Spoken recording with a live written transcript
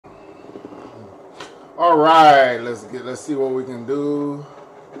All right, let's see what we can do.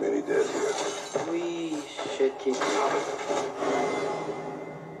 Many dead here. We should keep going.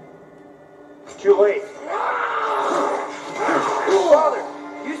 Too late. Father,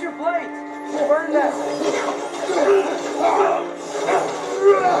 use your blades. Burn that.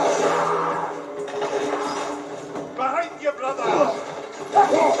 Behind you, brother.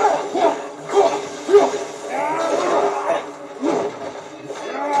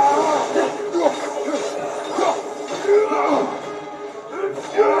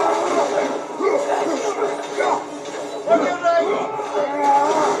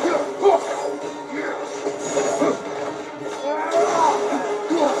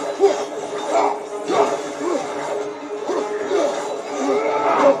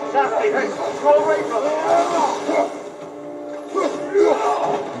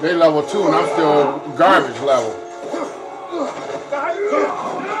 They level 2 and I'm still garbage level.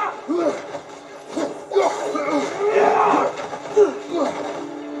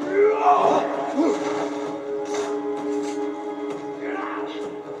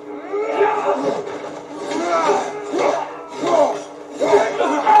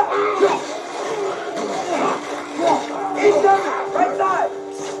 Right side.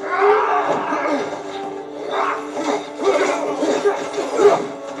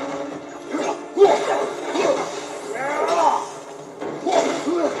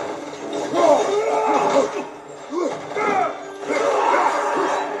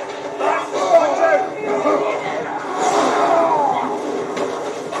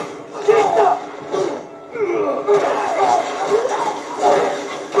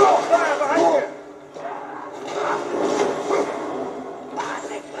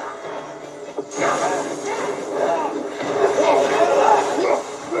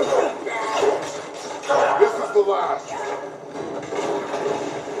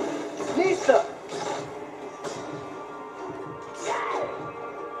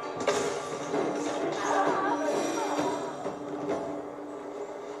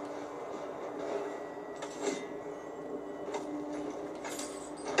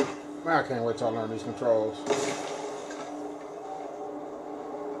 Man, I can't wait till I learn these controls.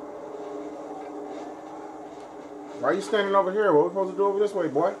 Why are you standing over here? What are we supposed to do over this way,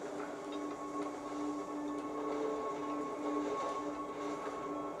 boy?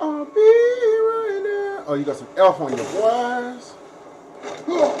 I'll be right there. Oh, you got some elf on your boys.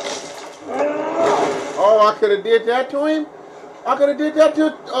 Oh, I could have did that to him. I could have did that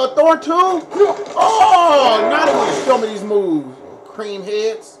to Thor too. Oh, now they want to show me these moves. Cream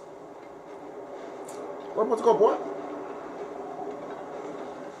heads. Where am I supposed to go, boy?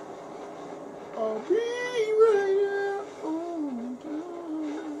 I'll be right there.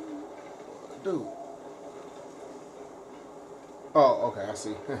 Dude. Oh, okay, I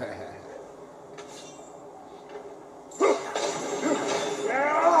see.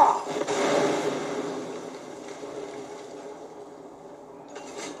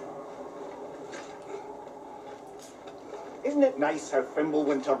 Isn't it nice how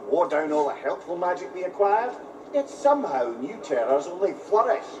Fimbulwinter wore down all the helpful magic we acquired? Yet somehow new terrors only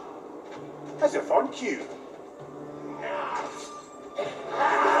flourish. As if on cue.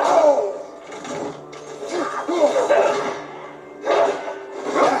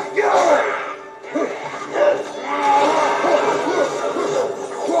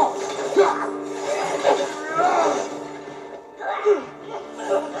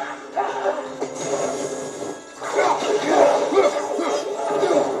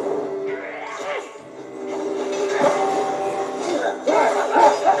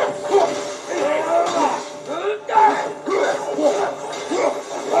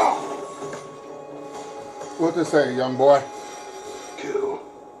 What to say, young boy? Kill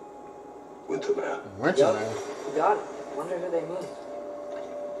Winterman. Winterman? You got it. Wonder who they mean.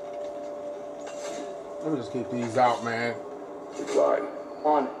 Let me just keep these out, man. Decline.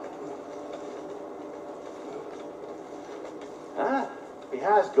 On it. Ah, he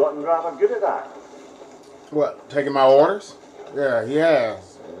has gotten rather good at that. What, taking my orders? Yeah, he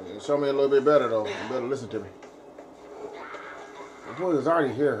has. Show me a little bit better, though. You better listen to me. The boy is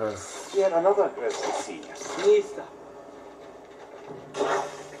already here, huh? Yet another grisly scene. Lista.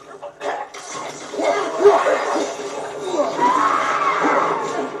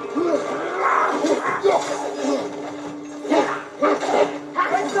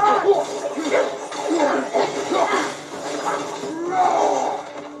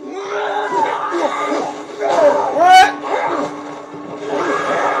 What?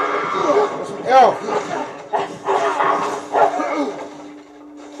 Elf.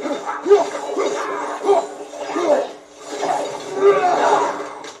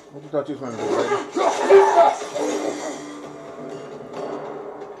 What you thought you was going to do, baby?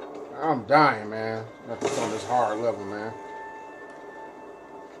 I'm dying, man. Got this on this hard level, man.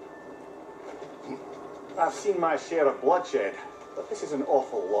 I've seen my share of bloodshed, but this is an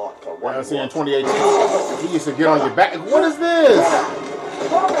awful lot for one. I see in 2018, he used to get on your back. What is this?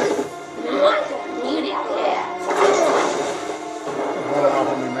 Running off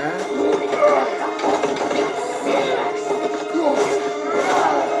on me, man.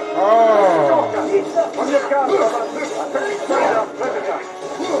 Oh. On your guard, brother. I think we find our predator.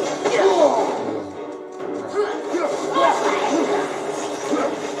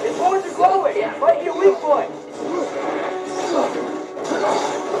 His horns are glowing. Fight your weak point.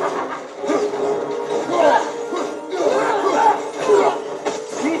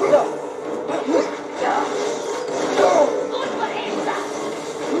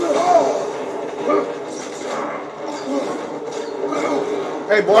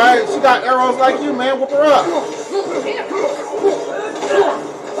 Hey, boy, she got arrows like you, man. Whoop her up.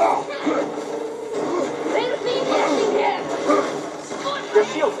 Your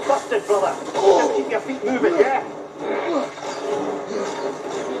shield's busted, brother. Just keep your feet moving, yeah?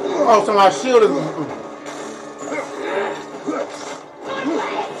 Oh, so my shield is...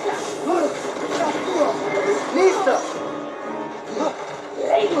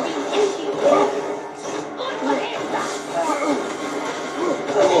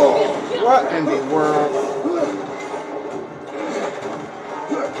 What in the world?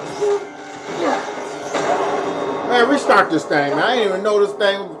 Man, restart this thing, man. I didn't even know this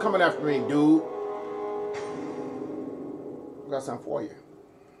thing was coming after me, dude. Got something for you.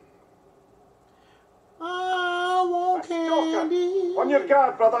 I want candy. On your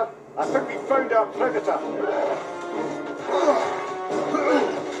guard, brother. I think we found our predator.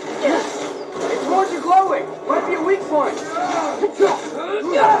 His horns are glowing. Might be a weak point.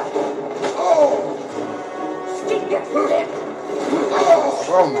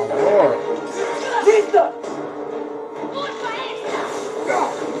 Oh my lord. Lista!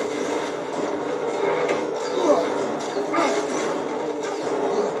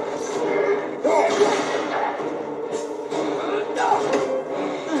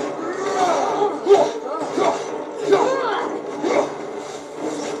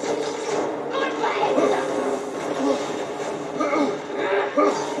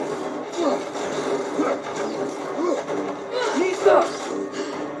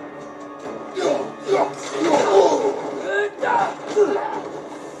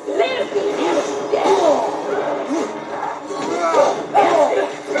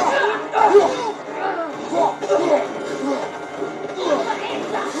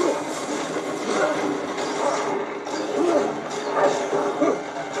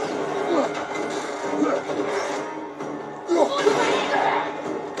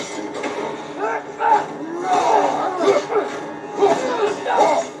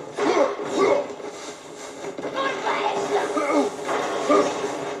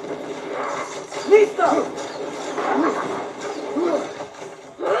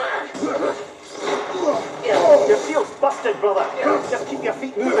 Your shield's busted, brother. Just keep your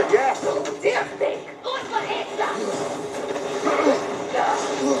feet moving, yeah?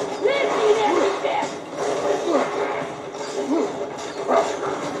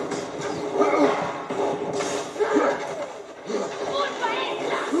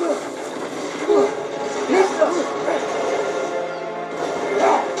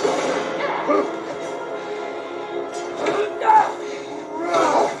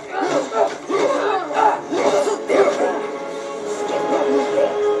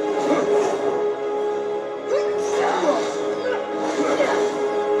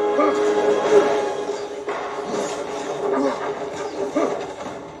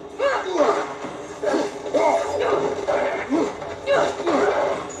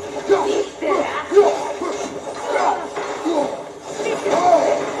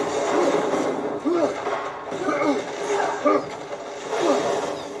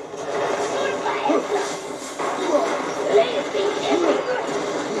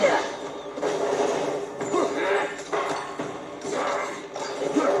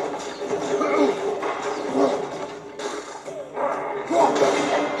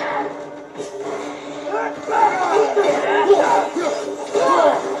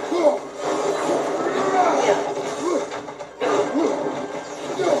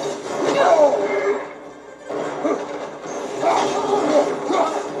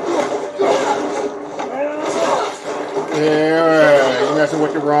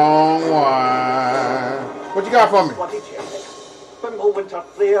 With the wrong one. What you got for me? Bloody Celtic. Winter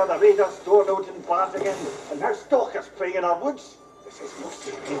Flare, the Raiders stormed out in Bardigan, and now stalkers playing in our woods. This is no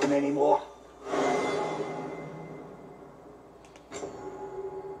safe haven anymore.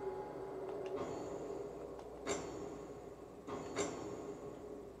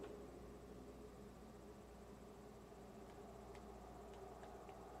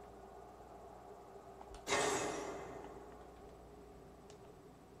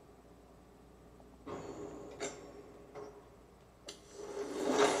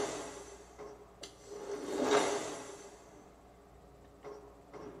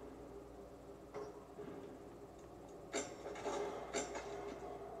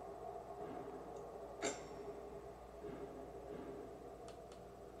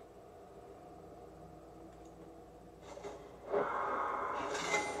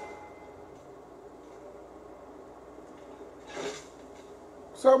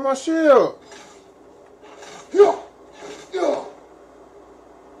 What's up, my shield?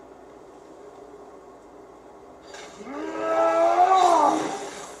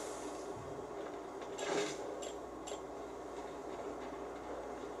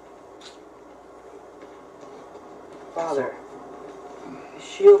 Father, the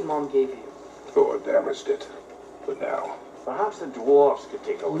shield Mom gave you. Thor damaged it. But now, Perhaps the dwarves could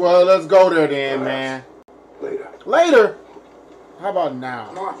take a look. Well, let's go there then, man. later. Later? How about now?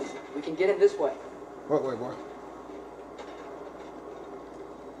 Come on, we can get in this way. What?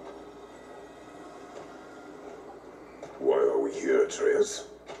 Why are we here, Atreus?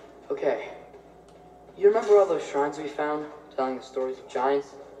 Okay. You remember all those shrines we found, telling the stories of giants?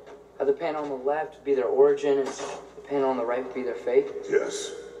 How the panel on the left would be their origin, and the panel on the right would be their fate?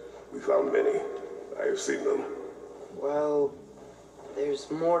 Yes, we found many. I have seen them. Well, there's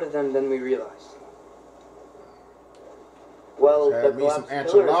more to them than we realize. Well, Have the me some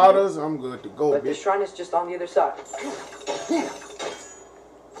collapsed pillars, enchiladas. I'm good to go, but the bitch. shrine is just on the other side.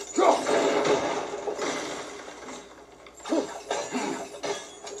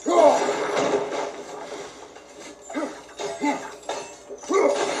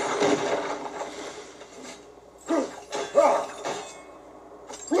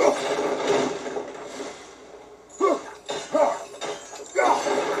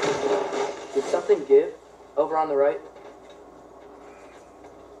 Did something give over on the right?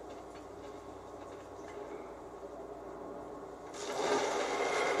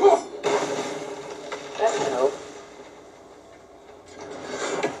 That can help.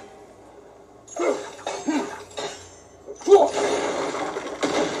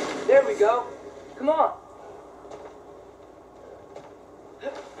 There we go. Come on.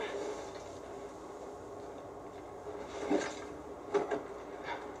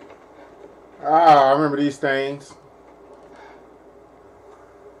 Ah, I remember these things.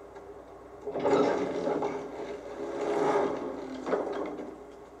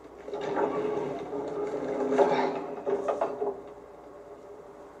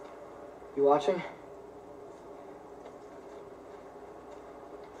 You watching?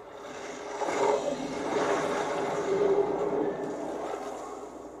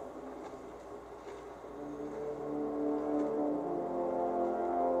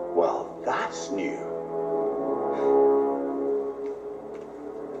 Well, that's new.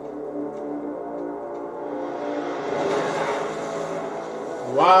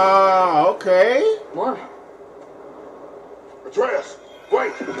 Wow, okay. Come on. Atreus,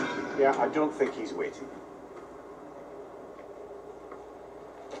 wait! Yeah, I don't think he's waiting.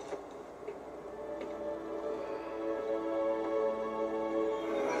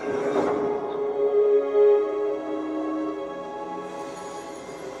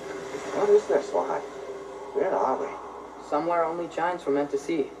 What is this, lad? Where are we? Somewhere only giants were meant to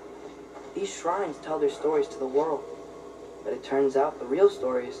see. These shrines tell their stories to the world. But it turns out the real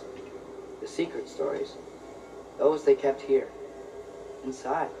stories, the secret stories, those they kept here,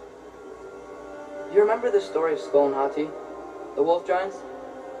 inside. You remember the story of Skull and Hati, the wolf giants?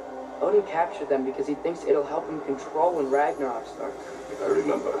 Odin captured them because he thinks it'll help him control when Ragnarok starts. I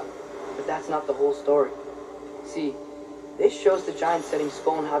remember. But that's not the whole story. See, this shows the giants setting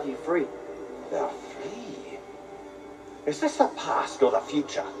Skull and Hati free. They're free. Is this the past or the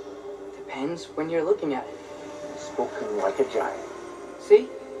future? Depends when you're looking at it. Spoken like a giant. See?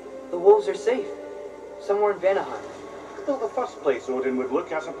 The wolves are safe. Somewhere in Vanaheim. Not the first place Odin would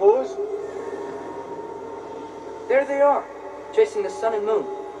look, I suppose. There they are, chasing the sun and moon.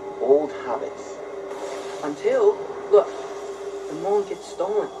 Old habits. Until, look, the moon gets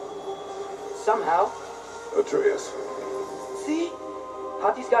stolen. Somehow. Atreus, See?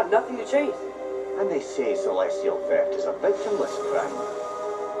 Hati's got nothing to chase. And they say celestial theft is a victimless crime.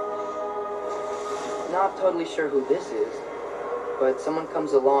 Not totally sure who this is, but someone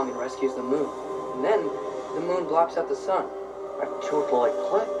comes along and rescues the moon. And then the moon blocks out the sun. A total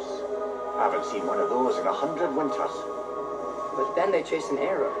eclipse. I haven't seen one of those in 100 winters. But then they chase an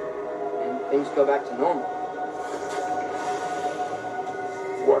arrow, and things go back to normal.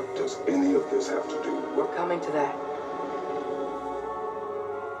 What does any of this have to do? We're coming to that.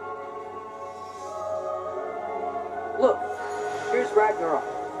 Look, here's Ragnarok.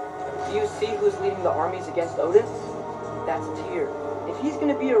 Do you see who's leading the armies against Odin? That's Tyr. If he's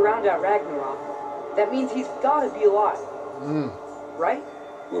gonna be around at Ragnarok, that means he's gotta be alive. Right?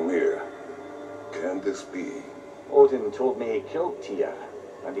 Mimir, can this be? Odin told me he killed Tyr,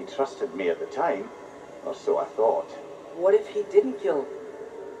 and he trusted me at the time, or so I thought. What if he didn't kill him?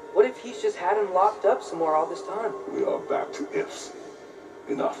 What if he's just had him locked up somewhere all this time? We are back to ifs.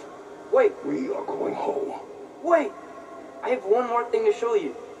 Enough. Wait, We are going home. wait! I have one more thing to show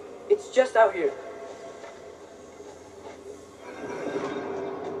you. It's just out here.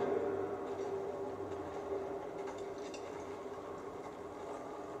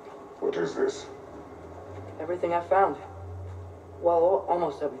 What is this? Everything I found. Well,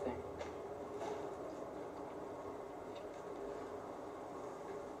 almost everything.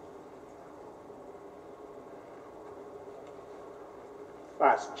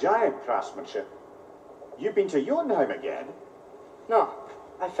 That's giant craftsmanship. You've been to Jotunheim again? No,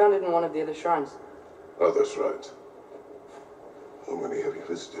 I found it in one of the other shrines. Oh, that's right. How many have you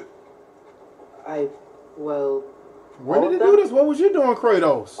visited? Well, When all did of he do them? this? What was you doing,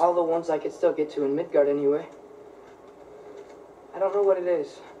 Kratos? All the ones I could still get to in Midgard anyway. I don't know what it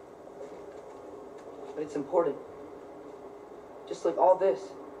is, but it's important. Just like all this.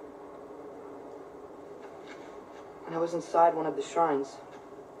 When I was inside one of the shrines,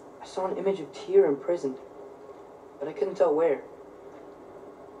 I saw an image of Tyr imprisoned, but I couldn't tell where.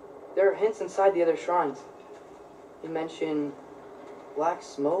 There are hints inside the other shrines. They mention black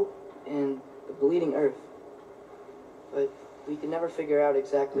smoke and the bleeding earth, but we could never figure out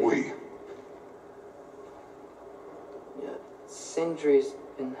exactly. Yeah, Sindri's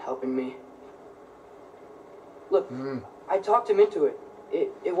been helping me. Look, I talked him into it.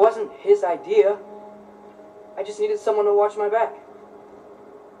 It wasn't his idea. I just needed someone to watch my back.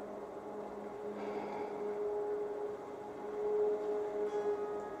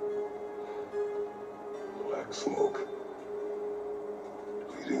 Black smoke.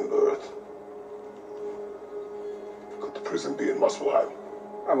 Bleeding earth. Could the prison be in Muspelheim?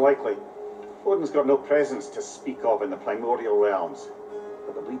 Unlikely. Odin's got no presence to speak of in the primordial realms.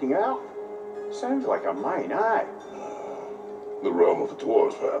 But the bleeding earth? Sounds like a mine, aye. The realm of the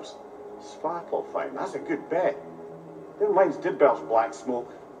dwarves, perhaps. Svartalfheim, that's a good bet. Their mines did belch black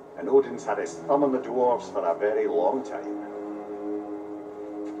smoke, and Odin's had his thumb on the dwarves for a very long time.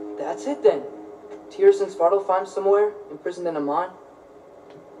 That's it then. Tyr's in Svartalfheim somewhere, imprisoned in a mine.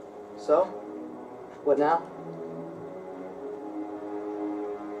 So, what now?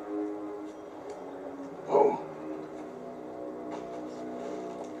 Home.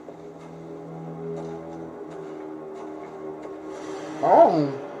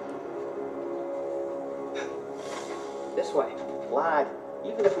 Home. This way. Lad,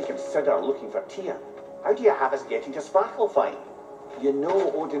 even if we consider looking for Tyr, how do you have us getting to Svartalfheim? You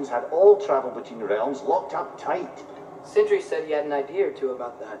know Odin's had all travel between realms locked up tight. Sindri said he had an idea or two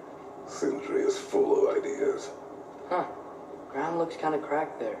about that. Sindri is full of ideas. Huh. Ground looks kind of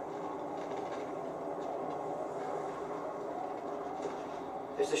cracked there.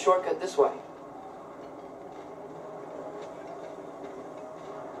 There's a shortcut this way.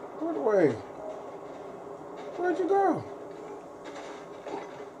 What way? Where'd you go?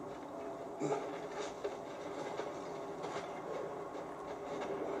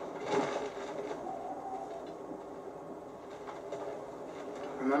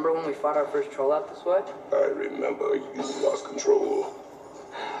 Remember when we fought our first troll out this way? I remember you lost control.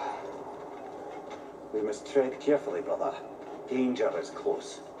 We must tread carefully, brother. Danger is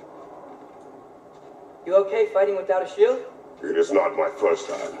close. You okay fighting without a shield? It is not my first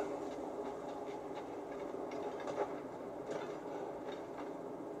time.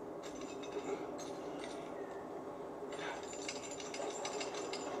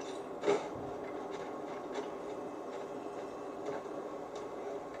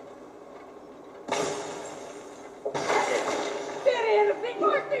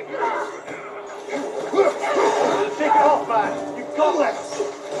 Take it off, man! You got this!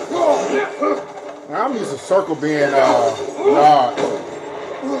 I'm used to circle being large.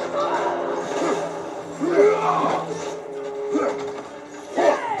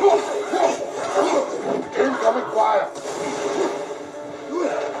 Incoming fire!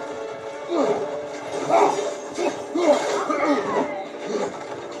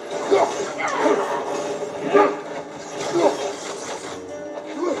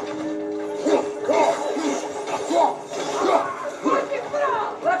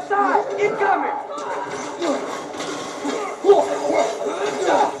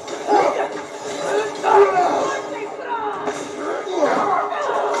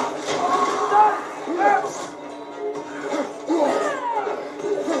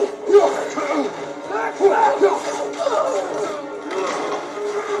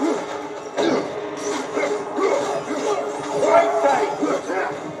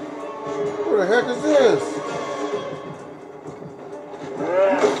 heck is this?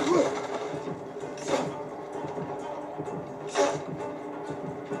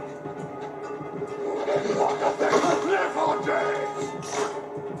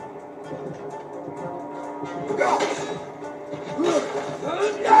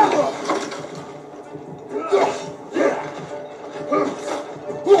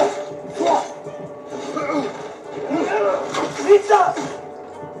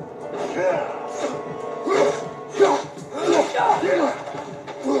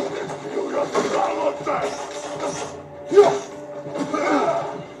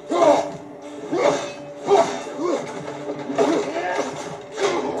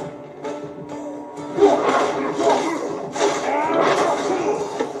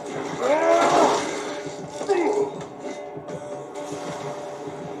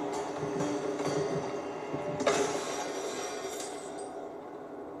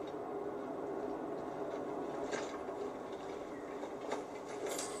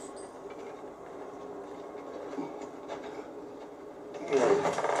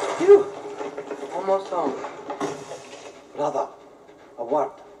 Phew! Almost home. Brother, a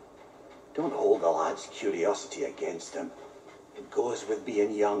word. Don't hold the lad's curiosity against him. It goes with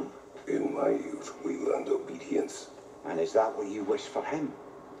being young. In my youth, we learned obedience. And is that what you wish for him?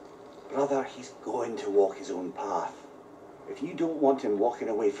 Brother, he's going to walk his own path. If you don't want him walking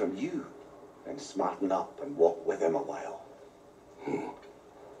away from you, then smarten up and walk with him a while.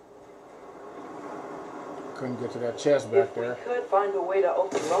 Couldn't get to that chest back If there. we could find a way to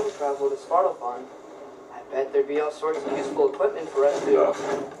open roam travel to Svartalfheim, I bet there'd be all sorts of useful equipment for us to...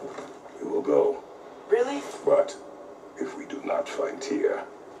 Enough. We will go. Really? But if we do not find Tyr,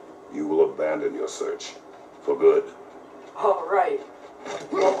 you will abandon your search. For good. All right.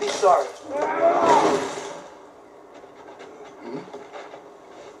 Won't be sorry.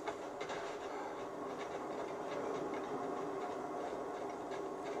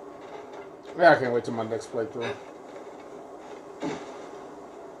 Yeah, I can't wait till my next playthrough.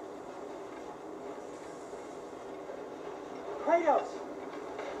 Kratos!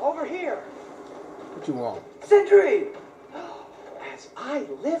 Over here! What you want? Sentry! As I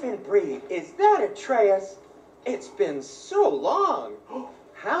live and breathe, is that Atreus? It's been so long.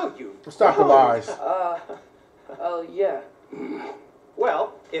 How you Stop the lies. Yeah.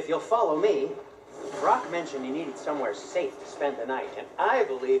 Well, if you'll follow me, Brock mentioned you needed somewhere safe to spend the night, and I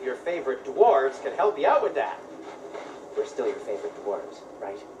believe your favorite dwarves can help you out with that. We're still your favorite dwarves,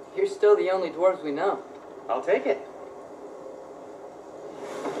 right? You're still the only dwarves we know. I'll take it.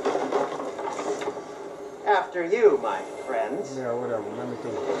 After you, my friends. Yeah, whatever. Let me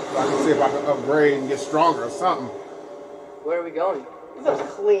think. I can see if I can upgrade and get stronger or something. Where are we going? The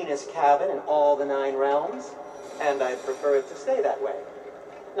cleanest cabin in all the 9 realms, and I'd prefer it to stay that way.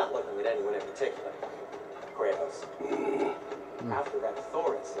 Not looking at anyone in particular. Kratos. After that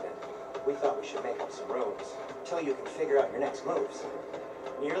Thor incident, we thought we should make up some rooms until you can figure out your next moves.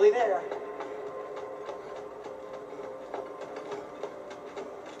 Nearly there.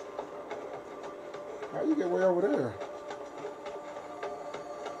 How you get way over there?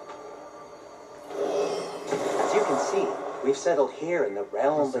 As you can see, we've settled here in the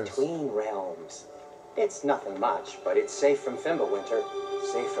realm What's this? between realms. It's nothing much, but it's safe from Fimbulwinter,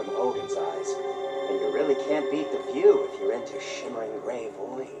 safe from Odin's eyes. And you really can't beat the view if you're into shimmering gray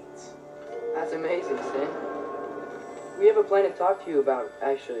voids. That's amazing, Sin. We have a plan to talk to you about,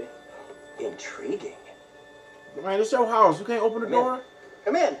 actually. Intriguing. Man, it's your house. You can't open the door?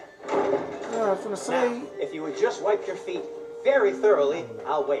 Come in. Yeah, I was gonna say. Now, if you would just wipe your feet very thoroughly,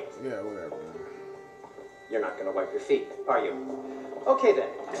 I'll wait. Yeah, whatever. You're not going to wipe your feet, are you? Okay then.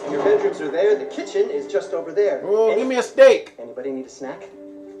 Your bedrooms are there. The kitchen is just over there. Oh, give me a steak. Anybody need a snack?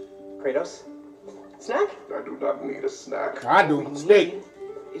 Kratos? Snack? I do not need a snack. I do. Steak.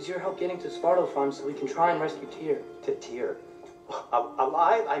 Is your help getting to Svartalfheim so we can try and rescue Tyr? To Tyr.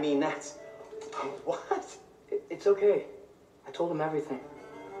 Alive? I mean, that's... What? It's okay. I told him everything.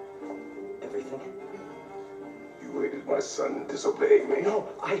 Everything? You aided my son in disobeying me. No,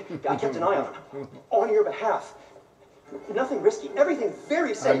 I kept an eye on him. On your behalf. Nothing risky. Everything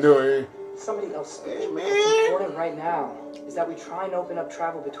very safe. I knew it. Somebody else. Hey, What's man. important right now is that we try and open up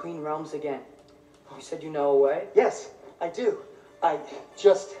travel between realms again. You said you know a way? Yes, I do.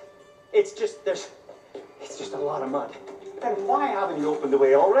 It's just a lot of mud. And why haven't you opened the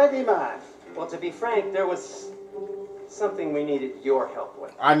way already, man? Well, to be frank, there was something we needed your help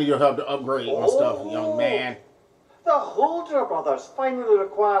with. I need your help to upgrade my stuff, young man. The Holder brothers finally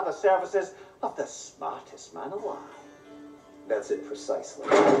require the services of the smartest man alive. That's it precisely.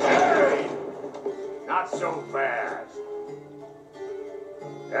 Hey! Not so fast.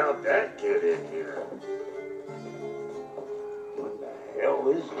 How'd that get in here? What the hell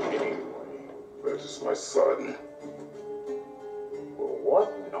is it anyway? That is my son. Well,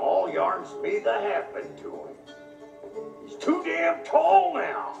 what in all yarns me that happened to him? He's too damn tall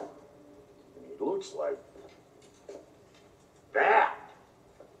now. And he looks like that.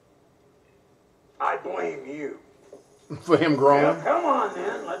 I blame you. For him growing. Well, come on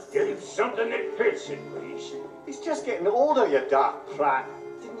then. Let's get him something that fits at least. He's just getting older, you dark prat.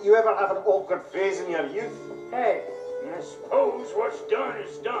 Didn't you ever have an awkward phase in your youth? Hey, I suppose what's done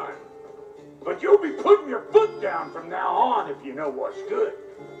is done. But you'll be putting your foot down from now on if you know what's good.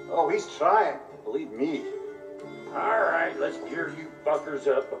 Oh, he's trying. Believe me. All right, let's gear you fuckers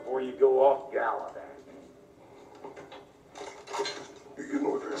up before you go off gallivanting. Begin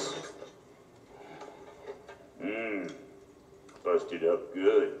with this. Busted up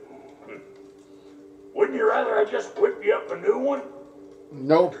good. Wouldn't you rather I just whip you up a new one?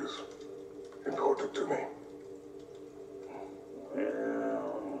 Nope. It is important to me.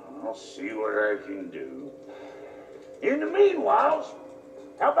 Well, I'll see what I can do. In the meanwhile,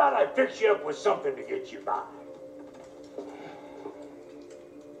 how about I fix you up with something to get you by?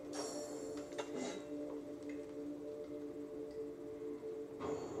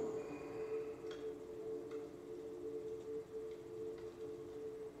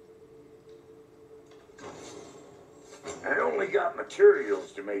 I only got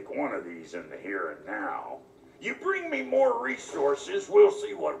materials to make one of these in the here and now. You bring me more resources, we'll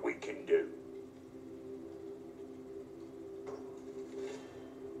see what we can do.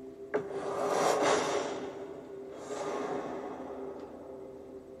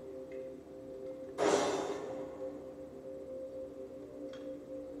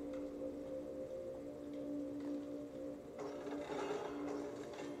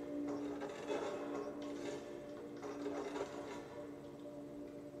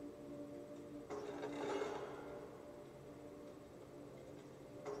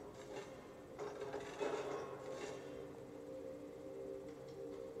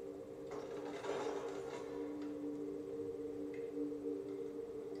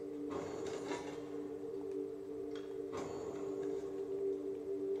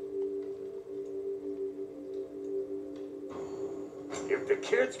 If the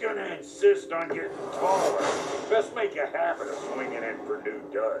kid's gonna insist on getting taller, best make a habit of swinging in for new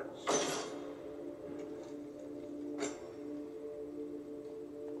duds.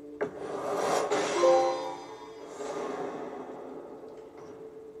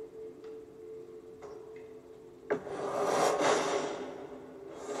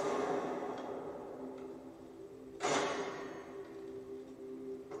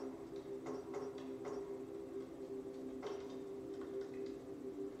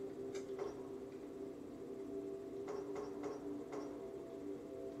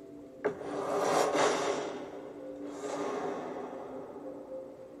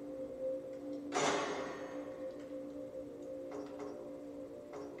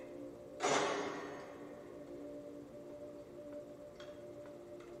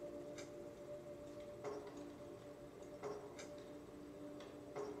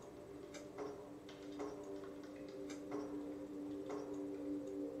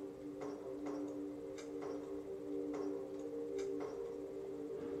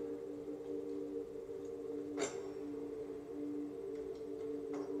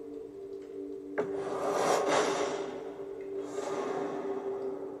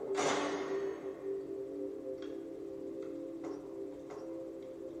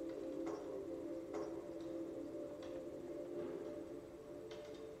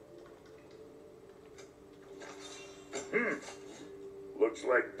 Looks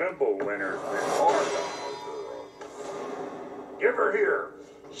like Pimple Winter's been hard on her girl. Give her here.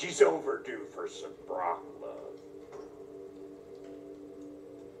 She's overdue for some Brock love.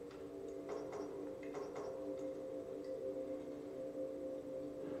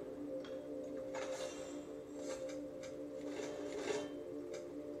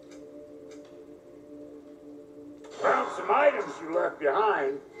 Found some items you left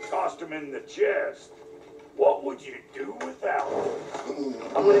behind. Tossed them in the chest. What would you do without them?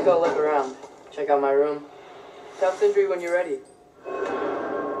 I'm gonna go look around. Check out my room. Tell Sindri when you're ready.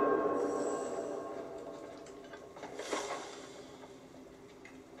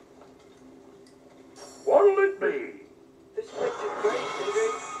 What'll it be? This place is great, Sindri.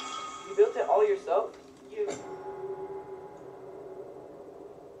 You built it all yourself? You...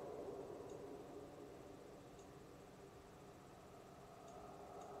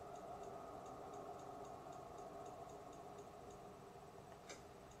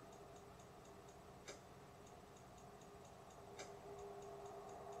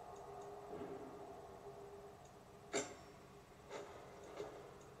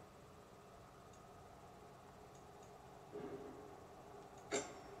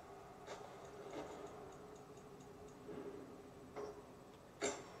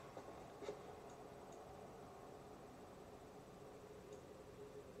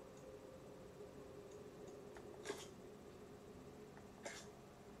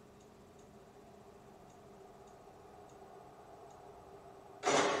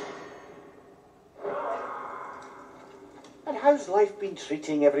 how's life been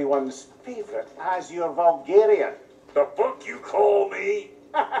treating everyone's favourite Azure Vulgarian? The book you call me?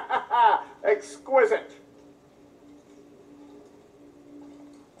 Exquisite.